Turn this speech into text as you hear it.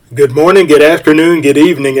Good morning, good afternoon, good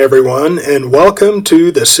evening, everyone, and welcome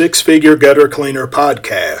to the Six Figure Gutter Cleaner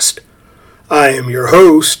podcast. I am your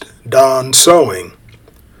host, Don Sowing.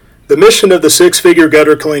 The mission of the Six Figure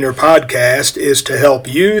Gutter Cleaner podcast is to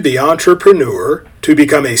help you, the entrepreneur, to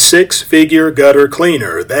become a six-figure gutter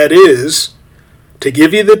cleaner. That is, to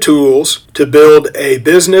give you the tools to build a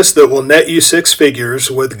business that will net you six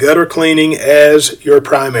figures with gutter cleaning as your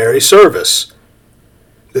primary service.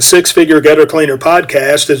 The Six Figure Gutter Cleaner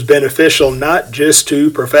podcast is beneficial not just to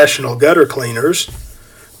professional gutter cleaners,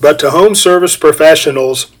 but to home service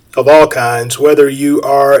professionals of all kinds, whether you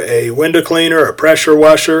are a window cleaner, a pressure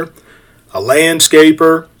washer, a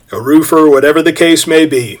landscaper, a roofer, whatever the case may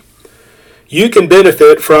be. You can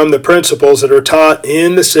benefit from the principles that are taught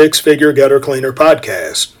in the Six Figure Gutter Cleaner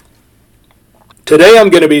podcast. Today I'm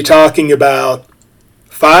going to be talking about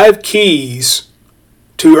 5 keys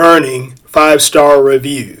to earning 5-star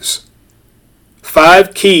reviews.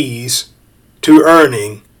 5 keys to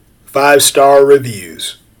earning 5-star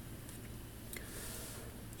reviews.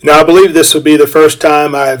 Now, I believe this will be the first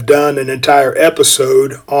time I've done an entire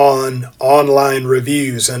episode on online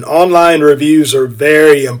reviews, and online reviews are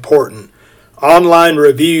very important. Online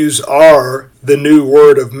reviews are the new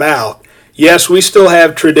word of mouth. Yes, we still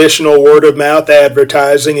have traditional word of mouth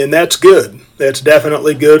advertising, and that's good. That's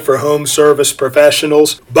definitely good for home service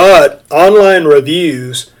professionals. But online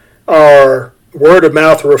reviews are word of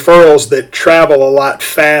mouth referrals that travel a lot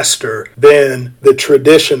faster than the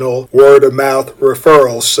traditional word of mouth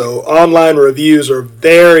referrals. So online reviews are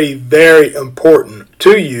very, very important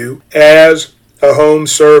to you as a home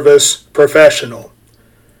service professional.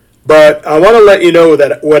 But I want to let you know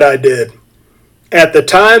that what I did. At the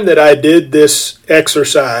time that I did this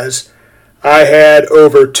exercise, I had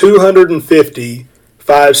over 250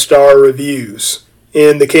 5-star reviews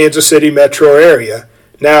in the Kansas City metro area.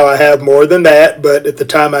 Now I have more than that, but at the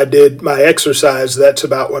time I did my exercise, that's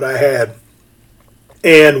about what I had.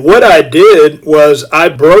 And what I did was I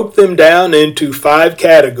broke them down into 5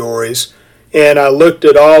 categories, and I looked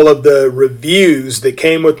at all of the reviews that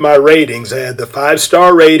came with my ratings. I had the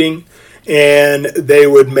 5-star rating, and they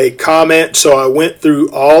would make comments, so I went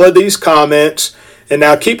through all of these comments. And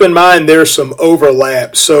now keep in mind there's some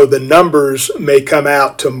overlap, so the numbers may come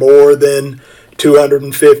out to more than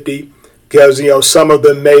 250 because, some of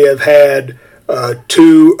them may have had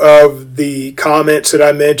 2 of the comments that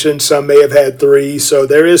I mentioned. Some may have had 3, so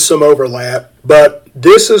there is some overlap. But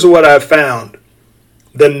this is what I've found.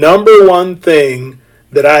 The number one thing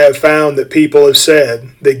that I have found that people have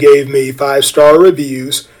said that gave me 5-star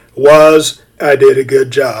reviews was I did a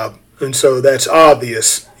good job. And so that's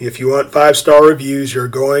obvious. If you want 5-star reviews, you're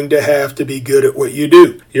going to have to be good at what you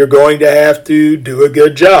do. You're going to have to do a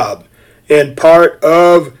good job. And part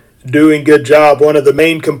of doing a good job, one of the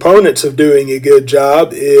main components of doing a good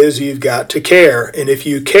job is you've got to care. And if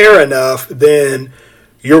you care enough, then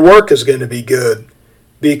your work is going to be good.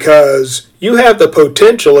 Because you have the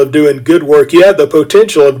potential of doing good work. You have the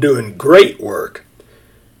potential of doing great work.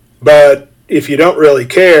 But if you don't really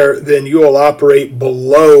care, then you will operate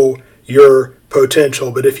below your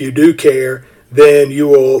potential. But if you do care, then you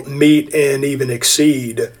will meet and even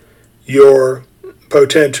exceed your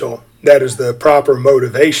potential. That is the proper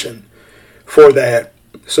motivation for that.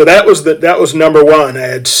 So that was number one. I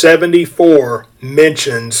had 74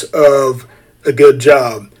 mentions of a good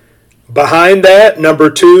job. Behind that, number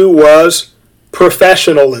 2 was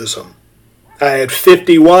professionalism. I had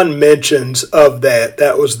 51 mentions of that.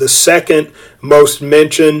 That was the second most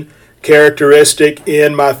mentioned characteristic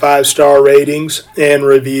in my 5-star ratings and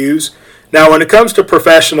reviews. Now, when it comes to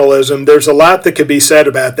professionalism, there's a lot that could be said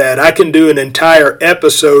about that. I can do an entire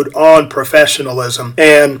episode on professionalism.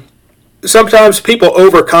 And sometimes people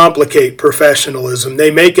overcomplicate professionalism.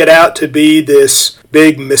 They make it out to be this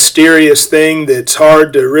big mysterious thing that's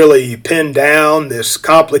hard to really pin down, this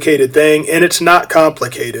complicated thing, and it's not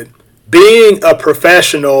complicated. Being a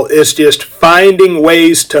professional is just finding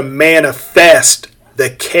ways to manifest the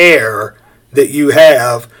care that you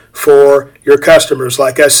have for your customers.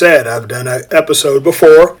 Like I said, I've done an episode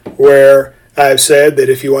before where I've said that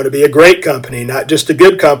if you want to be a great company, not just a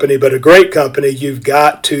good company, but a great company, you've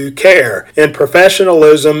got to care. And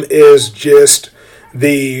professionalism is just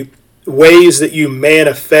the ways that you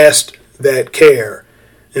manifest that care.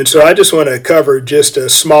 And so I just want to cover just a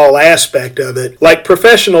small aspect of it. Like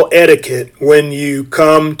professional etiquette, when you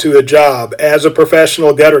come to a job as a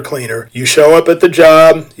professional gutter cleaner, you show up at the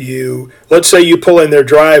job, let's say you pull in their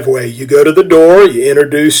driveway, you go to the door, you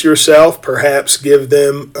introduce yourself, perhaps give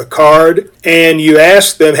them a card, and you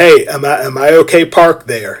ask them, hey, am I okay parked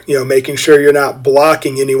there? Making sure you're not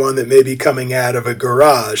blocking anyone that may be coming out of a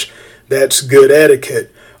garage. That's good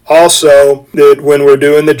etiquette. Also, that when we're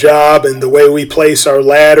doing the job and the way we place our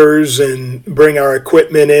ladders and bring our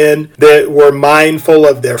equipment in, that we're mindful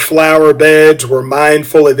of their flower beds, we're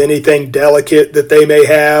mindful of anything delicate that they may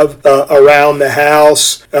have around the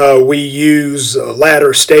house. We use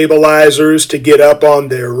ladder stabilizers to get up on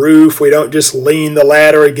their roof. We don't just lean the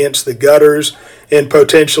ladder against the gutters and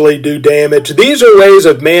potentially do damage. These are ways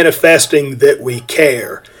of manifesting that we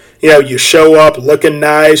care. You show up looking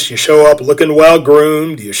nice, you show up looking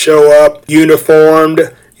well-groomed, you show up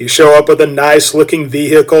uniformed, you show up with a nice-looking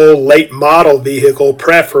vehicle, late model vehicle,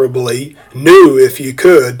 preferably, new if you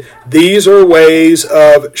could. These are ways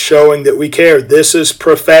of showing that we care. This is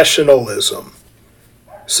professionalism.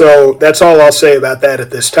 So that's all I'll say about that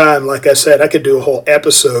at this time. Like I said, I could do a whole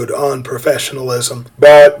episode on professionalism.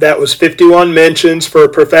 But that was 51 mentions for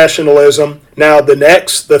professionalism. Now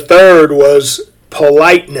the third was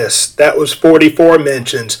politeness. That was 44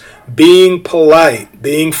 mentions. Being polite,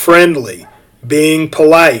 being friendly, being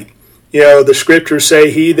polite. The scriptures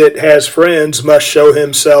say he that has friends must show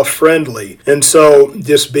himself friendly. And so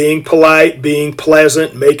just being polite, being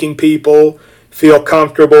pleasant, making people feel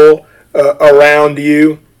comfortable around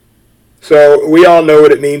you. So we all know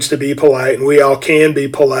what it means to be polite, and we all can be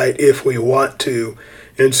polite if we want to.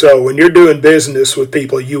 And so when you're doing business with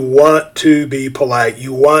people, you want to be polite.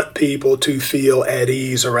 You want people to feel at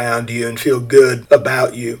ease around you and feel good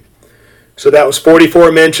about you. So that was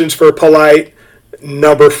 44 mentions for polite.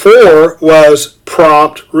 Number 4 was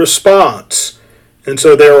prompt response. And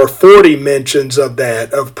so there were 40 mentions of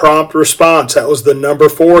that, of prompt response. That was the number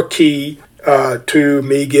 4 key to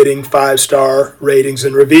me getting 5-star ratings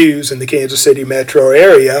and reviews in the Kansas City metro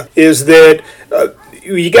area, is that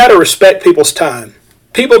you got to respect people's time.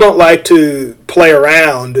 People don't like to play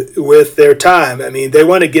around with their time. I mean, they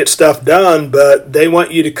want to get stuff done, but they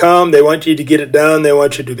want you to come, they want you to get it done, they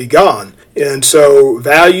want you to be gone. And so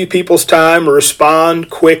value people's time, respond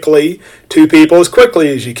quickly to people as quickly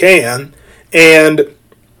as you can, and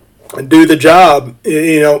do the job.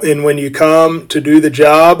 And when you come to do the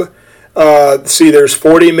job, there's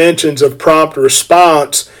 40 mentions of prompt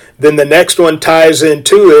response. Then the next one ties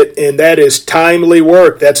into it, and that is timely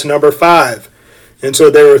work. That's number 5. And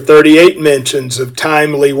so there were 38 mentions of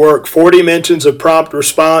timely work, 40 mentions of prompt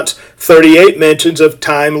response, 38 mentions of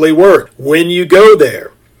timely work. When you go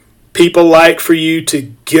there, people like for you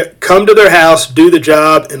to come to their house, do the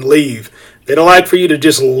job, and leave. They don't like for you to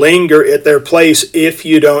just linger at their place if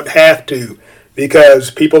you don't have to,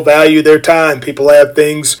 because people value their time. People have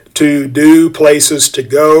things to do, places to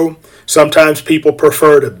go. Sometimes people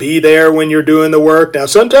prefer to be there when you're doing the work. Now,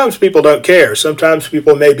 sometimes people don't care. Sometimes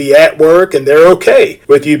people may be at work and they're okay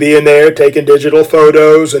with you being there, taking digital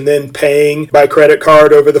photos and then paying by credit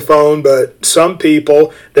card over the phone. But some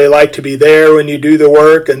people, they like to be there when you do the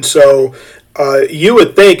work. And so you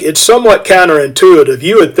would think it's somewhat counterintuitive.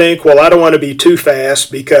 You would think, well, I don't want to be too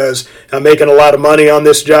fast because I'm making a lot of money on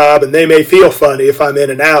this job and they may feel funny if I'm in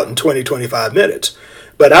and out in 20, 25 minutes.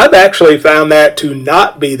 But I've actually found that to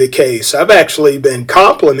not be the case. I've actually been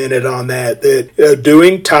complimented on that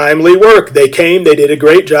doing timely work. They came, they did a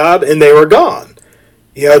great job, and they were gone.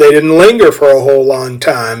 They didn't linger for a whole long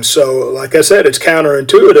time. So, like I said, it's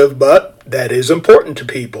counterintuitive, but that is important to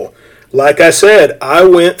people. Like I said, I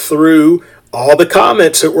went through all the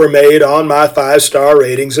comments that were made on my 5-star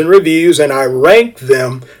ratings and reviews, and I ranked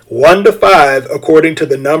them 1 to 5 according to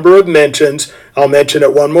the number of mentions. I'll mention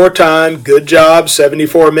it one more time. Good job,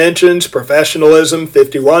 74 mentions. Professionalism,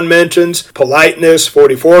 51 mentions. Politeness,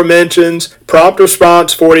 44 mentions. Prompt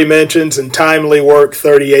response, 40 mentions. And timely work,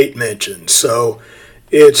 38 mentions. So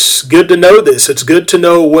it's good to know this. It's good to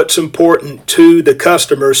know what's important to the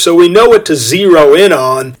customer so we know what to zero in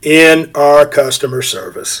on in our customer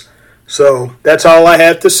service. So that's all I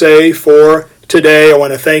have to say for today. I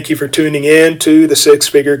want to thank you for tuning in to the Six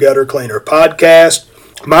Figure Gutter Cleaner podcast.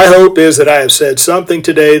 My hope is that I have said something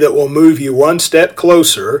today that will move you one step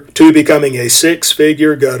closer to becoming a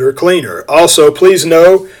six-figure gutter cleaner. Also, please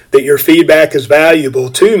know that your feedback is valuable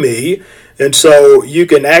to me. And so you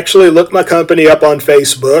can actually look my company up on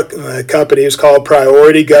Facebook. My company is called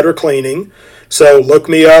Priority Gutter Cleaning. So look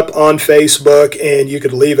me up on Facebook and you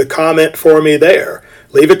could leave a comment for me there.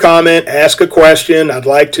 Leave a comment, ask a question. I'd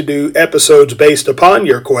like to do episodes based upon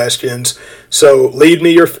your questions. So leave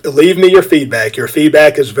me your feedback. Your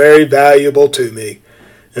feedback is very valuable to me.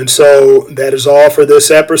 And so that is all for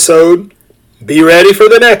this episode. Be ready for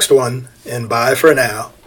the next one, and bye for now.